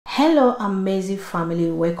Hello amazing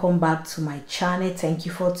family, welcome back to my channel. Thank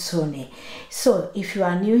you for tuning. So if you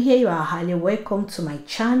are new here, you are highly welcome to my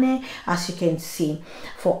channel. As you can see,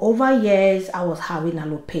 for over years I was having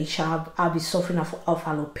alopecia. I've been suffering of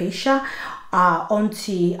alopecia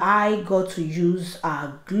until I got to use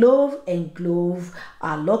Clove, and Clove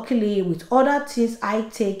luckily with other things I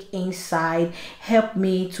take inside help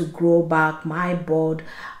me to grow back my bald,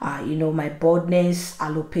 my baldness,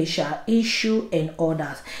 alopecia issue and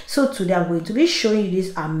others. So today I'm going to be showing you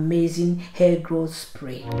this amazing hair growth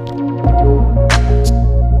spray.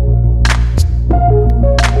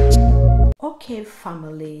 Okay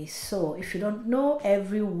family, so if you don't know,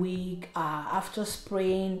 every week after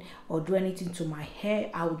spraying or do anything to my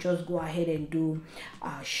hair, I will just go ahead and do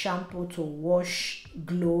shampoo to wash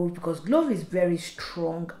Clove, because Clove is very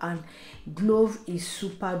strong and Clove is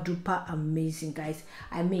super duper amazing, guys.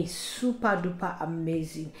 I mean super duper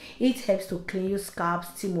amazing. It helps to clean your scalp,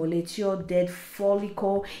 stimulate your dead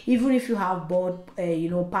follicle. Even if you have bald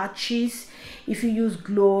patches, if you use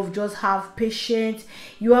Clove, just have patience.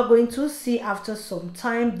 You are going to see after some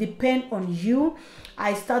time, depend on you,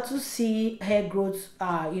 I start to see hair growth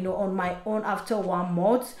on my own after 1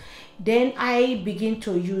 month. Then I begin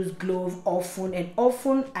to use Clove often and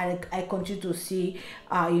often, and I continue to see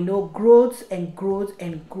growth and growth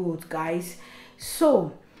and growth, guys.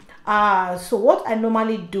 So what I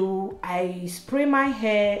normally do, I spray my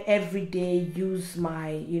hair every day, use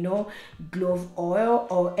my Clove oil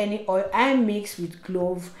or any oil I mix with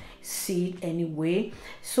Clove seed anyway,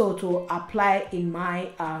 so to apply in my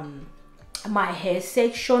my hair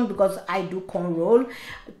section, because I do cornrow,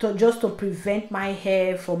 just to prevent my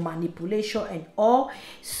hair from manipulation and all.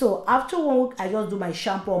 So after 1 week I just do my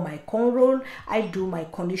shampoo on my cornrow, I do my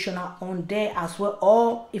conditioner on there as well,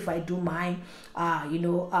 or if I do my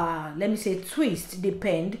let me say twist,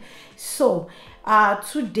 depend. So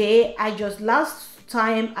today last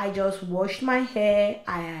time I just washed my hair,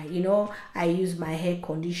 I use my hair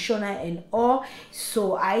conditioner and all,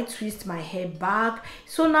 so I twist my hair back.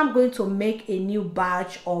 So now I'm going to make a new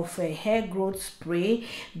batch of hair growth spray,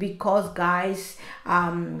 because guys,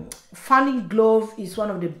 finding Clove is one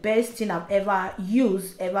of the best thing I've ever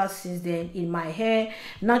used ever since then in my hair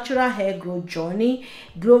natural hair growth journey.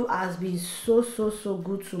 Clove has been so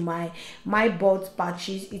good to my bald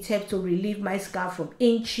patches. It helps to relieve my scalp from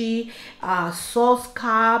itchy, sore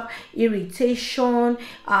scalp, irritation,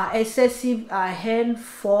 excessive hair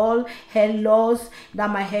fall, hair loss that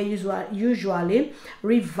my hair usually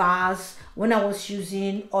reverse when I was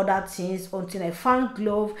using other things, until I found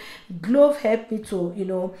Clove. Clove helped me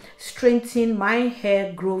to strengthen my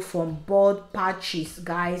hair growth from bald patches,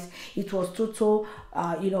 guys. It was total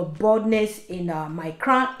baldness in my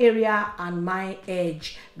crown area and my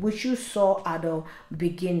edge, which you saw at the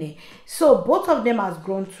beginning. So both of them has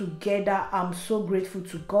grown together. I'm so grateful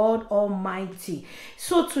to God Almighty.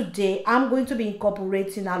 So today I'm going to be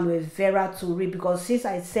incorporating aloe vera to it, because since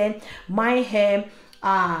I said my hair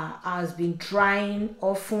has been drying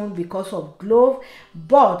often because of Clove,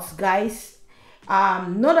 but guys,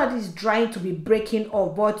 not that it's drying to be breaking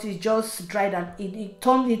off, but it's just dry that it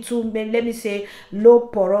turned into, let me say, low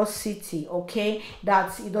porosity, okay,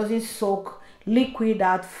 that it doesn't soak liquid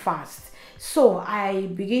that fast. So I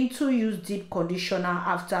begin to use deep conditioner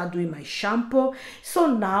after doing my shampoo. So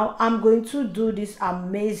now I'm going to do this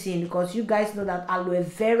amazing, because you guys know that aloe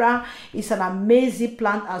vera is an amazing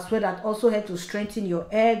plant as well, that also helps to strengthen your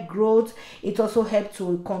hair growth. It also helps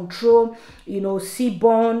to control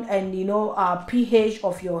sebum and pH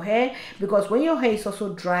of your hair, because when your hair is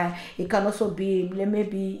also dry, it can also be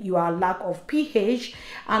maybe you are lack of pH,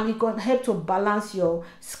 and it can help to balance your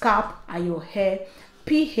scalp and your hair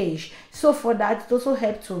pH. So for that, it also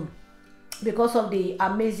helps to, because of the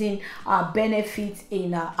amazing benefits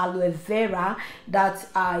in aloe vera, that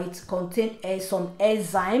it contains some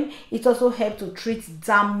enzyme. It also helps to treat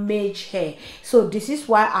damaged hair. So this is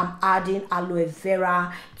why I'm adding aloe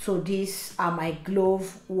vera to this my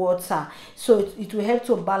Clove water. So it will help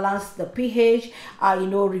to balance the pH,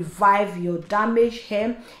 revive your damaged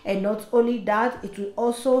hair, and not only that, it will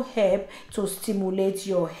also help to stimulate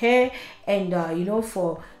your hair and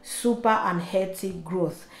for super and healthy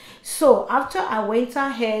growth. So after I went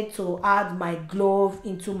ahead to add my Clove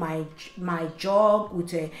into my jug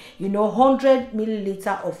with a 100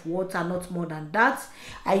 milliliter of water, not more than that.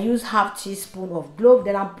 I use half teaspoon of Clove.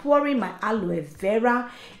 Then I'm pouring my aloe vera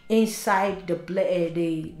inside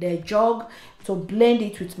the jug to blend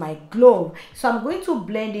it with my Clove. So I'm going to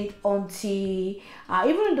blend it until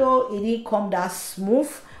even though it didn't come that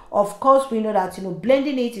smooth, of course we know that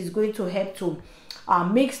blending it is going to help to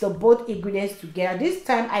mix the both ingredients together. This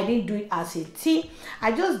time I didn't do it as a tea,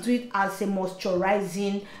 I just do it as a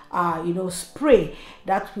moisturizing spray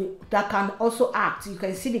that can also act. You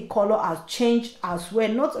can see the color has changed as well.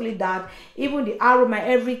 Not only that, even the aroma,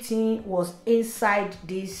 everything was inside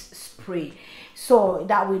this spray, so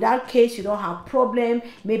that with that case you don't have problem.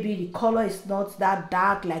 Maybe the color is not that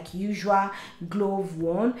dark like usual Clove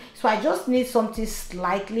one, so I just need something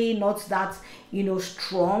slightly not that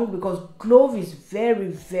strong, because Clove is very,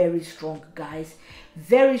 very strong, guys,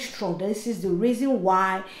 very strong. This is the reason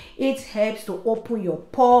why it helps to open your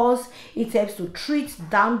pores, it helps to treat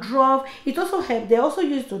dandruff. It also helps, they also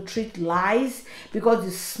use to treat lice, because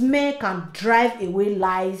the smell can drive away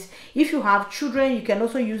lice. If you have children, you can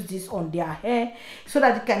also use this on their hair, so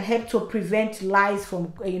that it can help to prevent lice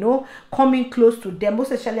from coming close to them,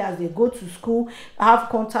 most especially as they go to school, have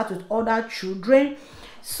contact with other children.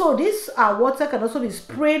 So this water can also be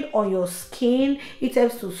sprayed on your skin. It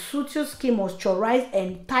helps to soothe your skin, moisturize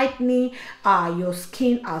and tightening your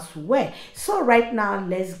skin as well. So right now,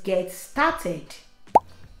 let's get started.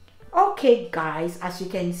 Okay guys, as you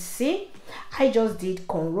can see, I just did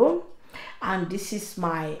cornrow, and this is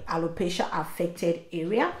my alopecia affected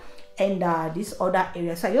area and this other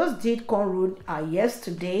area. So I just did cornrow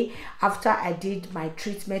yesterday after I did my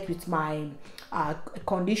treatment with my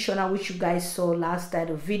conditioner, which you guys saw last time,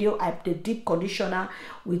 the video. I the deep conditioner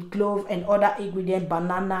with Clove and other ingredient,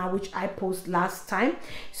 banana, which I post last time.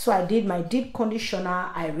 So I did my deep conditioner,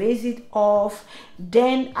 I raised it off,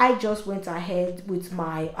 then I just went ahead with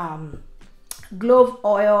my Clove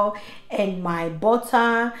oil and my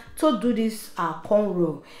butter to do this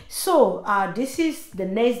cornrow. So this is the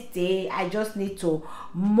next day. I just need to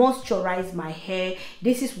moisturize my hair.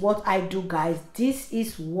 This is what I do, guys. This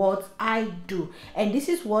is what I do, and this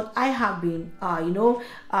is what I have been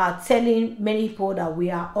telling many people, that we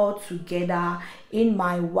are all together in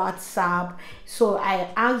my WhatsApp. So I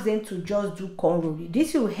asked them to just do cornrow.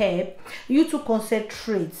 This will help you to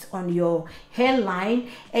concentrate on your hairline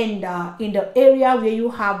and in the area where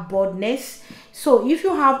you have baldness. So if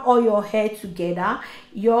you have all your hair together,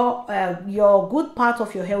 your good part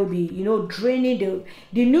of your hair will be draining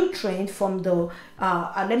the nutrient from the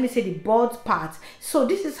let me say the bald part. So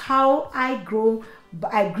this is how I grew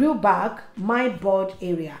back my bald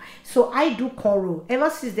area. So I do cornrow. Ever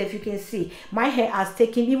since that, if you can see, my hair has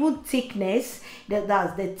taken even thickness.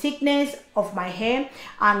 That's the thickness of my hair,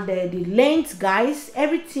 and the length, guys,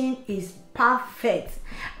 everything is perfect.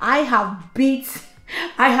 I have beat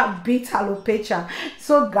alopecia.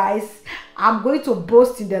 So guys, I'm going to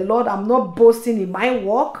boast in the Lord. I'm not boasting in my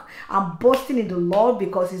work, I'm boasting in the Lord,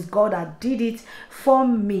 because it's God that did it for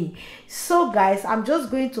me. So guys, I'm just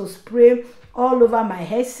going to spray all over my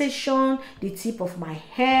hair section, the tip of my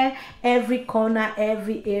hair, every corner,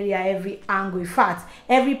 every area, every angle, in fact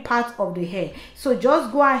every part of the hair. So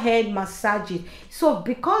just go ahead, massage it. So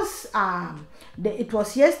because it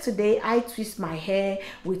was yesterday, I twist my hair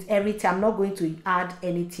with everything. I'm not going to add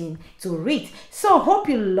anything to it. So hope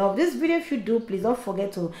you love this video. If you do, please don't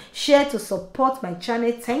forget to share to support my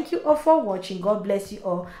channel. Thank you all for watching. God bless you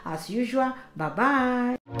all as usual. Bye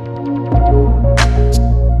bye.